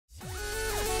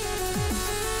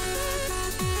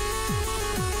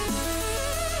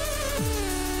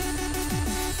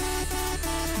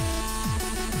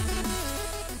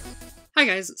Hi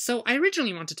guys, so I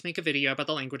originally wanted to make a video about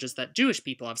the languages that Jewish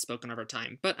people have spoken over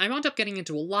time, but I wound up getting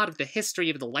into a lot of the history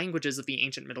of the languages of the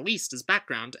ancient Middle East as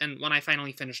background, and when I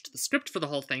finally finished the script for the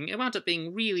whole thing, it wound up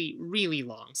being really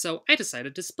long, so I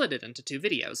decided to split it into two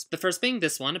videos. The first being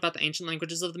this one about the ancient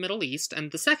languages of the Middle East,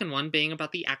 and the second one being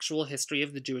about the actual history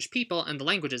of the Jewish people and the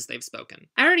languages they've spoken.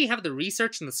 I already have the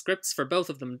research and the scripts for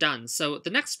both of them done, so the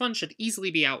next one should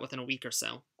easily be out within a week or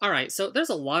so. Alright, so there's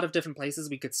a lot of different places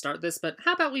we could start this, but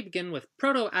how about we begin with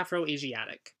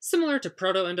Proto-Afro-Asiatic. Similar to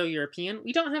Proto-Indo-European,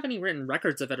 we don't have any written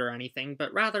records of it or anything,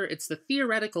 but rather it's the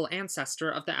theoretical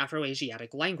ancestor of the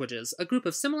Afro-Asiatic languages, a group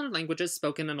of similar languages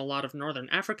spoken in a lot of northern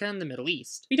Africa and the Middle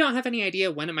East. We don't have any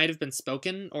idea when it might have been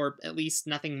spoken, or at least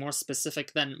nothing more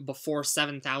specific than before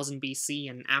 7000 BC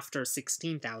and after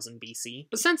 16,000 BC,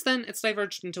 but since then it's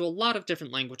diverged into a lot of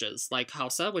different languages, like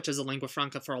Hausa, which is a lingua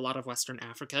franca for a lot of Western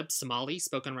Africa, Somali,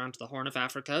 spoken around the Horn of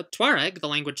Africa, Tuareg, the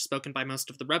language spoken by most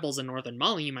of the rebels in northern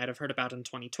Mali you might have heard about in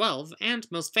 2012, and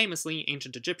most famously,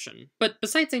 Ancient Egyptian. But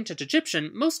besides Ancient Egyptian,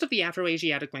 most of the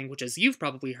Afro-Asiatic languages you've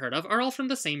probably heard of are all from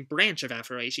the same branch of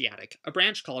Afro-Asiatic, a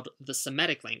branch called the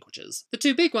Semitic languages. The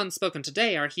two big ones spoken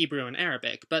today are Hebrew and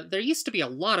Arabic, but there used to be a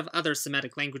lot of other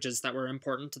Semitic languages that were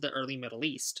important to the early Middle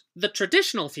East. The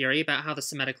traditional theory about how the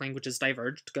Semitic languages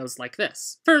diverged goes like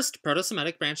this. First,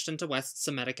 Proto-Semitic branched into West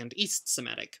Semitic and East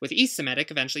Semitic, with East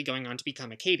Semitic eventually going on to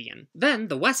become Akkadian. Then,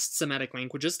 the West Semitic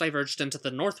languages diverged into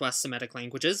the Northwest Semitic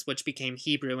languages, which became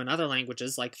Hebrew and other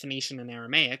languages like Phoenician and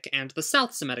Aramaic, and the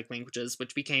South Semitic languages,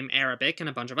 which became Arabic and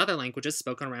a bunch of other languages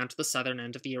spoken around the southern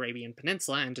end of the Arabian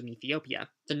Peninsula and in Ethiopia.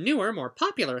 The newer, more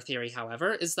popular theory,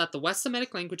 however, is that the West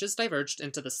Semitic languages diverged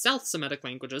into the South Semitic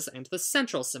languages and the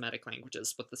Central Semitic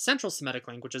languages, with the Central Semitic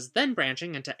languages then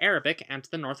branching into Arabic and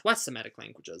the Northwest Semitic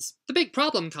languages. The big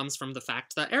problem comes from the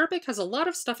fact that Arabic has a lot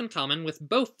of stuff in common with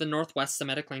both the Northwest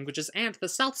Semitic languages and the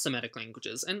South Semitic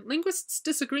languages, and linguists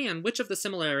disagree on which of the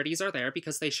similarities are there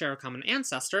because they share a common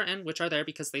ancestor and which are there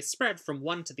because they spread from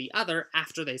one to the other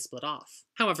after they split off.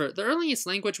 However, the earliest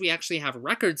language we actually have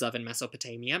records of in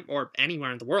Mesopotamia, or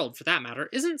anywhere in the world for that matter,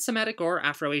 isn't Semitic or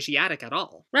Afro-Asiatic at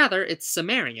all. Rather, it's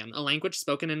Sumerian, a language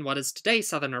spoken in what is today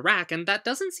southern Iraq, and that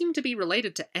doesn't seem to be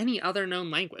related to any other known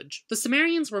language. The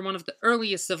Sumerians were one of the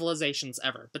earliest civilizations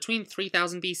ever. Between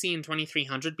 3000 BC and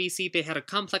 2300 BC, they had a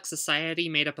complex society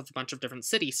made up of a bunch of different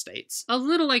city-states, a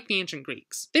little like the ancient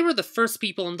Greeks. They were the first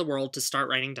people in the world to start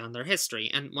writing down their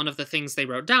history, and one of the things they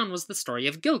wrote down was the story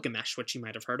of Gilgamesh, which you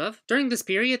might have heard of. During this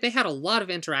period, they had a lot of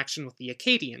interaction with the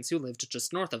Akkadians, who lived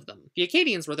just north of them. The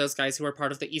Akkadians were those guys who were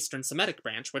part of the Eastern Semitic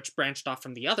branch, which branched off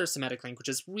from the other Semitic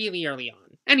languages really early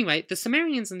on. Anyway, the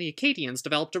Sumerians and the Akkadians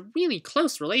developed a really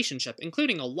close relationship,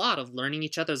 including a lot of learning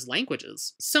each other's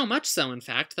languages. So much so, in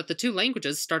fact, that the two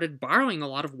languages started borrowing a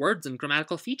lot of words and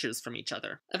grammatical features from each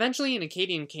other. Eventually, an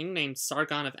Akkadian king named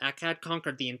Sargon of Akkad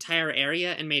conquered the entire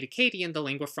area and made Akkadian the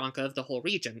lingua franca of the whole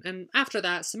region, and after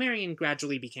that, Sumerian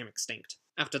gradually became extinct.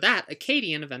 After that,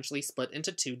 Akkadian eventually split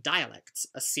into two dialects,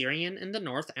 Assyrian in the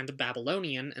north and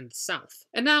Babylonian in the south.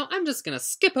 And now I'm just gonna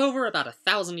skip over about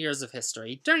 1,000 years of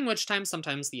history, during which time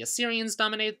sometimes the Assyrians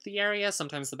dominated the area,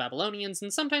 sometimes the Babylonians,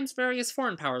 and sometimes various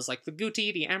foreign powers like the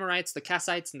Guti, the Amorites, the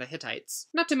Kassites, and the Hittites.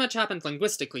 Not too much happened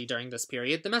linguistically during this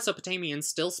period. The Mesopotamians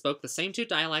still spoke the same two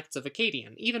dialects of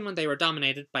Akkadian, even when they were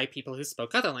dominated by people who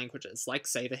spoke other languages, like,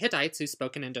 say, the Hittites who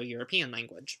spoke an Indo-European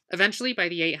language. Eventually, by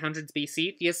the 800s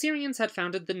BC, the Assyrians had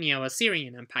founded the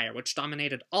Neo-Assyrian Empire, which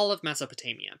dominated all of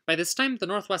Mesopotamia. By this time, the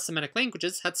Northwest Semitic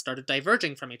languages had started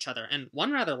diverging from each other, and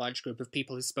one rather large group of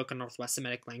people who spoke a Northwest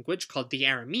Semitic language, called the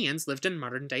Arameans, lived in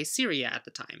modern-day Syria at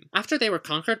the time. After they were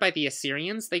conquered by the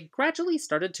Assyrians, they gradually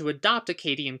started to adopt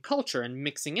Akkadian culture and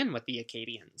mixing in with the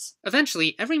Akkadians.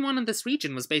 Eventually, everyone in this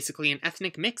region was basically an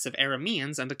ethnic mix of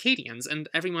Arameans and Akkadians, and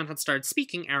everyone had started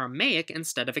speaking Aramaic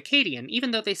instead of Akkadian,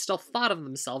 even though they still thought of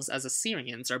themselves as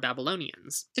Assyrians or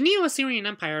Babylonians. The Neo-Assyrian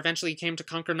Empire eventually came to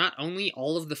conquer not only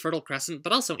all of the Fertile Crescent,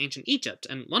 but also ancient Egypt,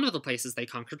 and one of the places they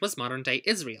conquered was modern-day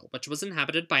Israel, which was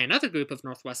inhabited by another group of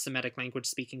Northwest Semitic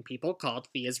language-speaking people called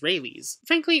the Israelis.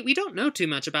 Frankly, we don't know too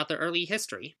much about their early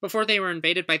history. Before they were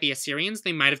invaded by the Assyrians,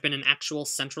 they might have been an actual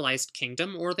centralized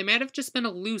kingdom, or they might have just been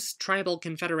a loose tribal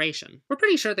confederation. We're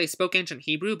pretty sure they spoke ancient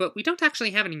Hebrew, but we don't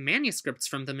actually have any manuscripts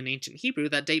from them in ancient Hebrew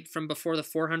that date from before the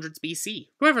 400s BC.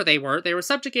 Whoever they were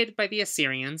subjugated by the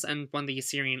Assyrians, and when the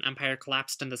Assyrian Empire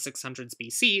collapsed in the 600s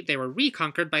BC, they were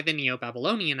reconquered by the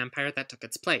Neo-Babylonian Empire that took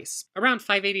its place. Around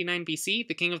 589 BC,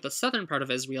 the king of the southern part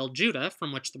of Israel, Judah,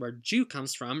 from which the word Jew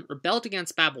comes from, rebelled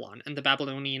against Babylon, and the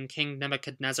Babylonian king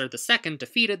Nebuchadnezzar II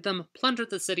defeated them, plundered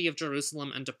the city of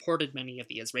Jerusalem, and deported many of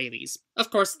the Israelis. Of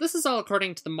course, this is all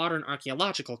according to the modern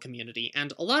archaeological community,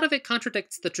 and a lot of it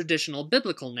contradicts the traditional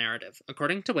biblical narrative,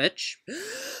 according to which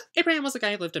Abraham was a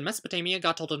guy who lived in Mesopotamia,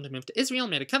 God told him to move to Israel,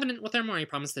 made a covenant with him where he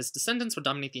promised his descendants would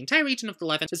dominate the entire region of the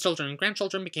Levant. His children and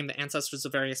grandchildren became the ancestors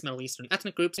of various Middle Eastern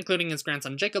ethnic groups, including his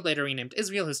grandson Jacob, later renamed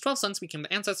Israel. His 12 sons became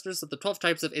the ancestors of the 12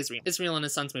 tribes of Israel. Israel and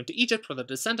his sons moved to Egypt, where the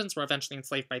descendants were eventually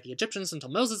enslaved by the Egyptians until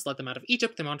Moses led them out of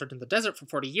Egypt. They wandered in the desert for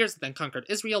 40 years, then conquered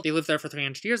Israel. They lived there for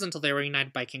 300 years until they were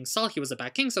united by King Saul. He was a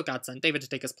bad king, so God sent David to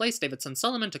take his place. David's son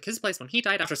Solomon took his place when he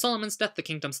died. After Solomon's death, the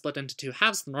kingdom split into two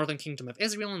halves, the northern kingdom of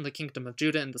Israel and the kingdom of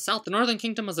Judah in the south. The northern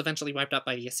kingdom was eventually wiped out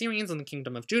by the Assyrians, and the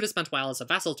kingdom of Judah spent a while as a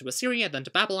vassal to Assyria, then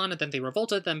to Babylon, and then they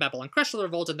revolted, then Babylon crushed the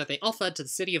revolt, and then they all fled to the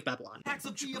city of Babylon. Acts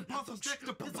of the Apostles,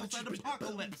 Juxtapizzles, and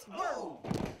Apocalypse. Whoa!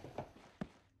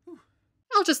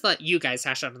 I'll just let you guys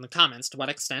hash out in the comments to what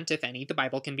extent, if any, the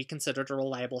Bible can be considered a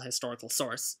reliable historical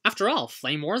source. After all,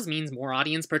 flame wars means more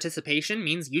audience participation,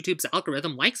 means YouTube's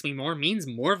algorithm likes me more, means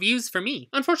more views for me.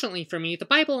 Unfortunately for me, the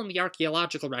Bible and the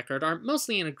archaeological record are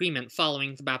mostly in agreement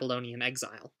following the Babylonian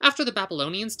exile. After the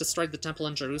Babylonians destroyed the temple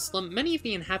in Jerusalem, many of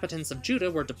the inhabitants of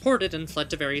Judah were deported and fled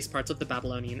to various parts of the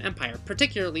Babylonian Empire,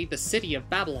 particularly the city of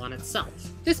Babylon itself.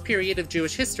 This period of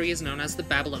Jewish history is known as the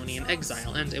Babylonian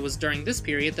exile, and it was during this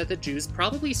period that the Jews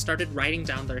probably started writing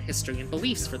down their history and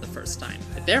beliefs for the first time.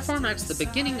 It therefore marks the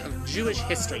beginning of Jewish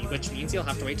history, which means you'll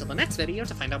have to wait till the next video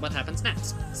to find out what happens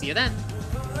next. See you then!